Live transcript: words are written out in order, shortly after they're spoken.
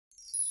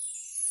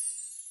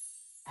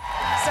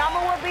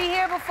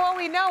before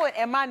we know it,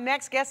 and my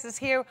next guest is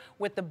here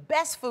with the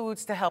best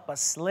foods to help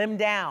us slim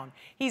down.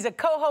 He's a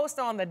co-host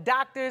on The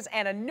Doctors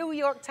and a New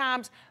York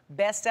Times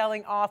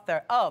best-selling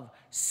author of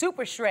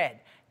Super Shred,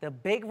 The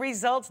Big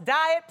Results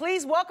Diet.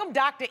 Please welcome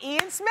Dr.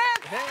 Ian Smith.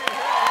 Hey,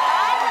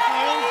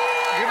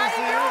 Hi,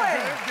 Dr.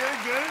 Ian. Good,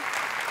 good.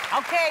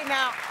 Okay,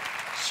 now,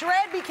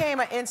 Shred became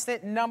an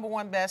instant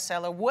 #1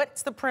 bestseller.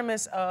 What's the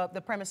premise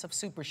of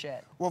Super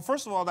Shred? Well,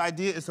 first of all, the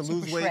idea is to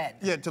lose weight. Shred.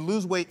 Yeah, to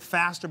lose weight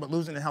faster, but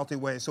lose it in a healthy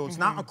way. So it's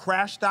not a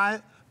crash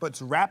diet, but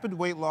it's rapid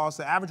weight loss.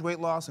 The average weight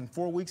loss in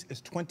 4 weeks is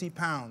 20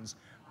 pounds.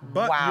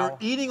 But you're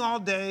eating all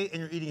day, and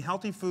you're eating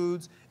healthy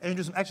foods, and you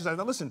do some exercise.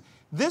 Now listen,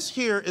 this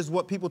here is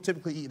what people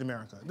typically eat in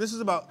America. This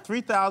is about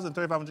 3,000,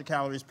 3,500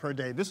 calories per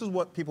day. This is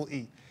what people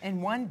eat. In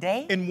one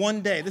day? In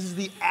one day. This is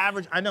the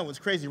average. I know, it's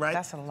crazy, right?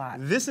 That's a lot.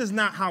 This is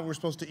not how we're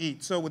supposed to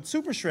eat. So with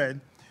Super Shred,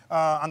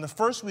 on the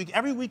first week,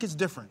 every week is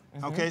different,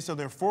 okay? So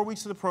there are 4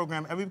 weeks of the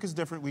program. Every week is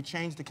different. We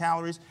change the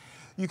calories.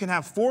 You can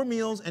have 4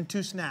 meals and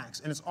 2 snacks,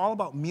 and it's all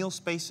about meal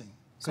spacing.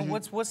 So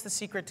what's the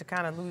secret to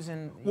kind of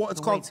losing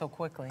the weight so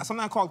quickly?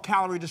 Something called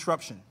calorie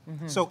disruption.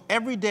 So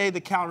every day the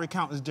calorie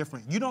count is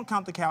different. You don't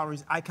count the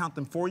calories, I count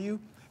them for you.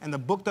 And the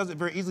book does it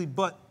very easily,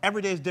 but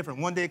every day is different.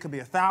 One day it could be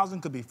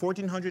 1,000, could be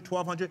 1,400,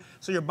 1,200.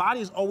 So your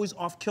body is always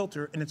off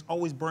kilter and it's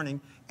always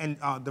burning, and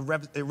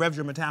it revs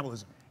your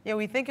metabolism. Yeah,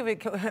 we think of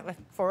it,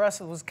 for us,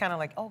 it was kind of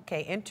like,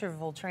 okay,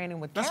 interval training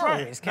with calories.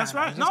 Right. That's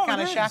right. Just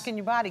kind of shocking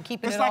your body,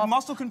 keeping it off. It's like off,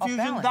 muscle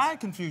confusion, diet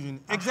confusion.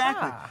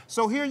 Exactly.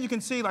 So here you can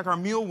see, like our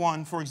meal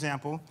 1, for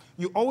example,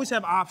 you always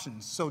have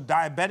options. So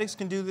diabetics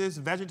can do this,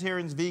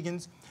 vegetarians,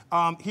 vegans.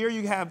 Here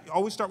you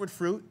always start with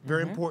fruit,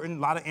 very important,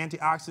 a lot of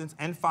antioxidants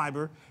and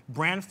fiber.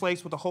 Bran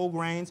flakes with the whole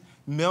grains.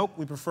 Milk,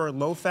 we prefer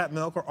low-fat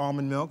milk or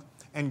almond milk.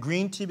 And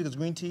green tea, because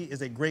green tea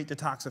is a great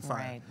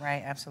detoxifier.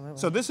 Right, absolutely.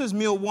 So this is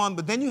meal 1,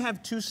 but then you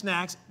have 2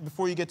 snacks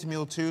before you get to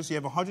meal 2. So you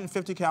have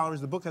 150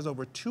 calories. The book has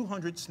over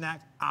 200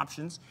 snack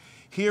options.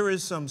 Here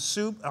is some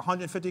soup,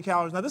 150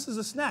 calories. Now this is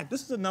a snack.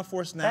 This is enough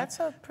for a snack. That's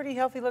a pretty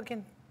healthy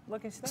looking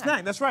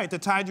snack. That's right, to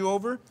tide you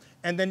over.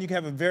 And then you can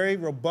have a very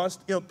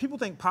robust, people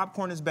think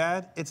popcorn is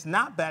bad. It's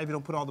not bad if you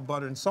don't put all the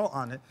butter and salt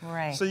on it.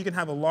 Right. So you can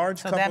have a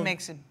large cup that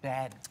makes it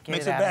bad.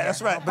 Makes it bad,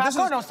 that's right. No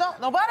popcorn, no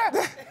salt, no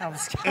butter.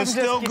 It's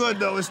still good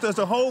though, it's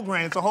a whole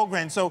grain, it's a whole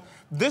grain. So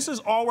this is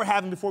all we're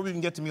having before we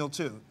even get to meal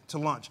 2, to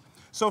lunch.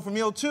 So for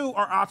meal 2,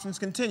 our options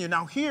continue.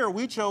 Now here,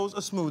 we chose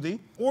a smoothie,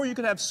 or you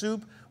could have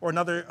soup or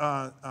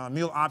another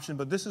meal option,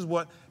 but this is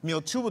what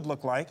meal 2 would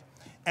look like.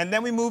 And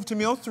then we move to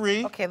meal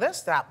 3. Okay, let's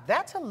stop.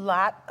 That's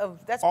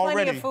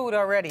plenty of food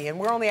already, and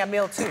we're only at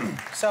meal 2.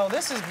 So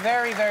this is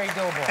very, very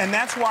doable. And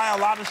that's why a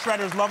lot of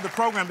shredders love the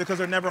program, because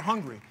they're never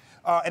hungry.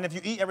 And if you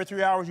eat every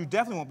 3 hours, you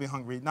definitely won't be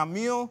hungry. Now,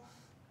 meal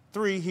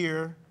 3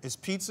 here is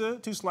pizza,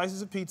 2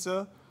 slices of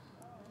pizza,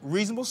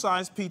 reasonable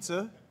sized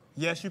pizza.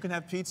 Yes, you can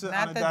have pizza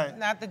on a diet.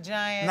 Not the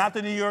giant. Not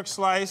the New York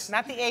slice.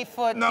 Not the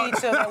 8-foot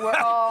pizza that we're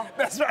all...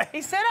 That's right.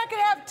 He said I could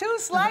have 2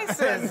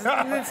 slices.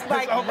 And it's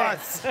like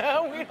this.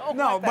 We don't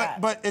want that.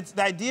 But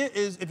the idea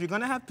is, if you're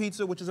going to have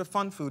pizza, which is a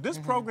fun food, this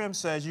program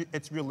says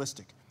it's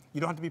realistic.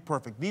 You don't have to be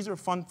perfect. These are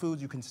fun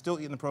foods you can still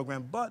eat in the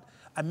program, but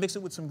I mix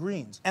it with some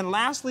greens. And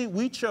lastly,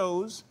 we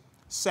chose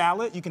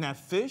salad. You can have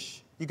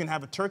fish. You can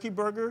have a turkey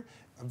burger,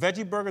 a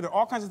veggie burger. There are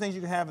all kinds of things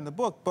you can have in the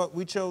book, but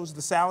we chose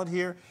the salad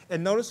here.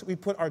 And notice we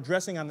put our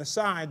dressing on the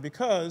side,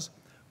 because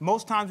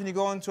most times when you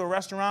go into a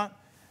restaurant,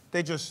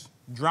 they just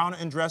drown it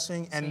in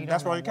dressing, and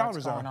that's where all your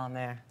calories are. What's going on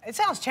there? It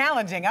sounds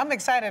challenging. I'm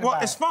excited about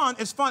it. Well,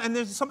 it's fun, and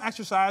there's some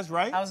exercise,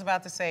 right? I was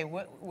about to say,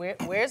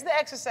 where's the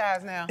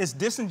exercise now? It's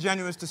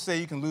disingenuous to say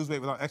you can lose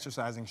weight without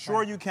exercising.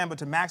 Sure, you can, but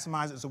to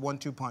maximize it, it's a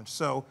 1-2 punch.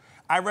 So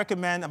I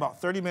recommend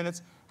about 30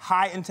 minutes,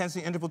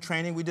 high-intensity interval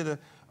training. We did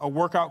a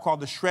workout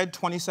called the Shred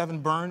 27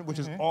 Burn, which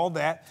is all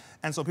that.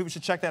 And so people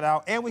should check that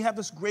out. And we have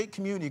this great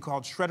community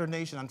called Shredder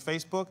Nation on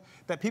Facebook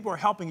that people are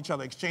helping each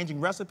other,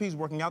 exchanging recipes,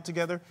 working out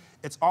together.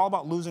 It's all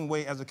about losing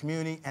weight as a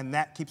community, and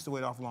that keeps the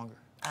weight off longer.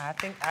 I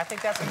think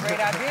that's a great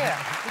idea,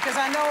 because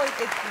I know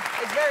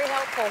it's very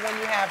helpful when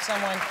you have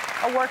someone,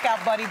 a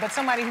workout buddy, but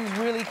somebody who's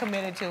really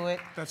committed to it.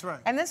 That's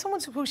right. And then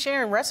someone who's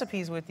sharing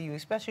recipes with you,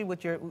 especially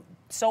with your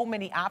so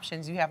many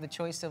options. You have the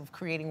choice of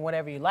creating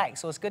whatever you like.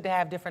 So it's good to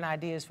have different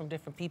ideas from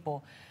different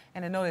people,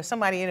 and to know there's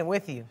somebody in it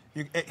with you.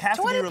 It has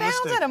to be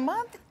realistic. 20 pounds in a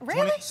month?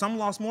 Really? Some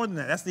lost more than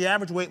that. That's the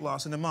average weight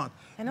loss in a month.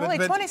 And only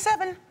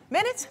 27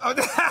 minutes?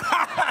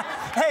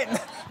 Hey,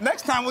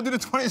 next time we'll do the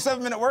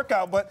 27-minute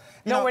workout, but...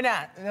 No, we're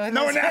not.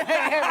 No, we're not.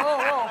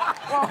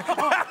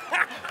 Whoa.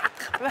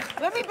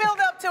 Let me build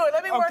up to it.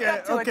 Let me work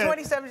up to it.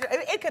 27.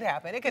 It could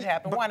happen. It could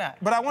happen. Why not?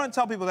 But I want to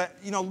tell people that,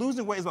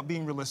 losing weight is about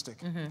being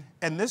realistic.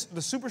 And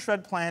the Super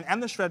Shred plan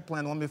and the Shred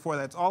plan, the one before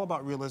that, it's all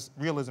about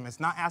realism. It's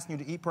not asking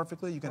you to eat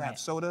perfectly. You can have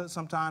soda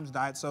sometimes,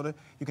 diet soda.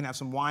 You can have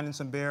some wine and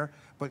some beer.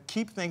 But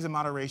keep things in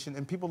moderation.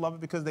 And people love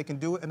it because they can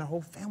do it, and their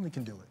whole family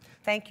can do it.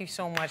 Thank you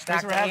so much,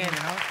 Dr. Ian.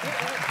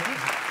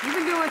 You've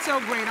been doing so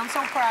great. I'm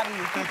so proud of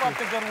you. Keep up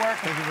the good work.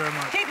 Thank you very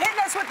much. Keep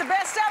hitting us with the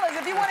bestsellers.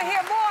 If you want to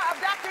hear more of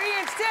Dr.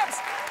 Ian's tips,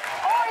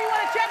 or you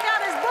want to check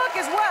out his book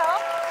as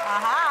well,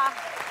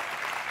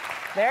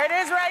 there it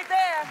is right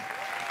there.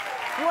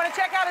 You want to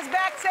check out his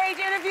backstage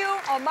interview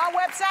on my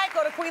website,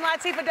 go to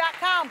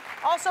queenlatifah.com.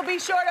 Also, be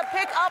sure to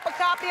pick up a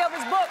copy of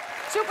his book,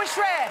 Super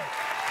Shred.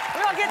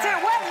 We're going to get to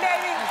the wedding,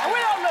 baby, and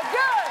we're going to look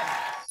good.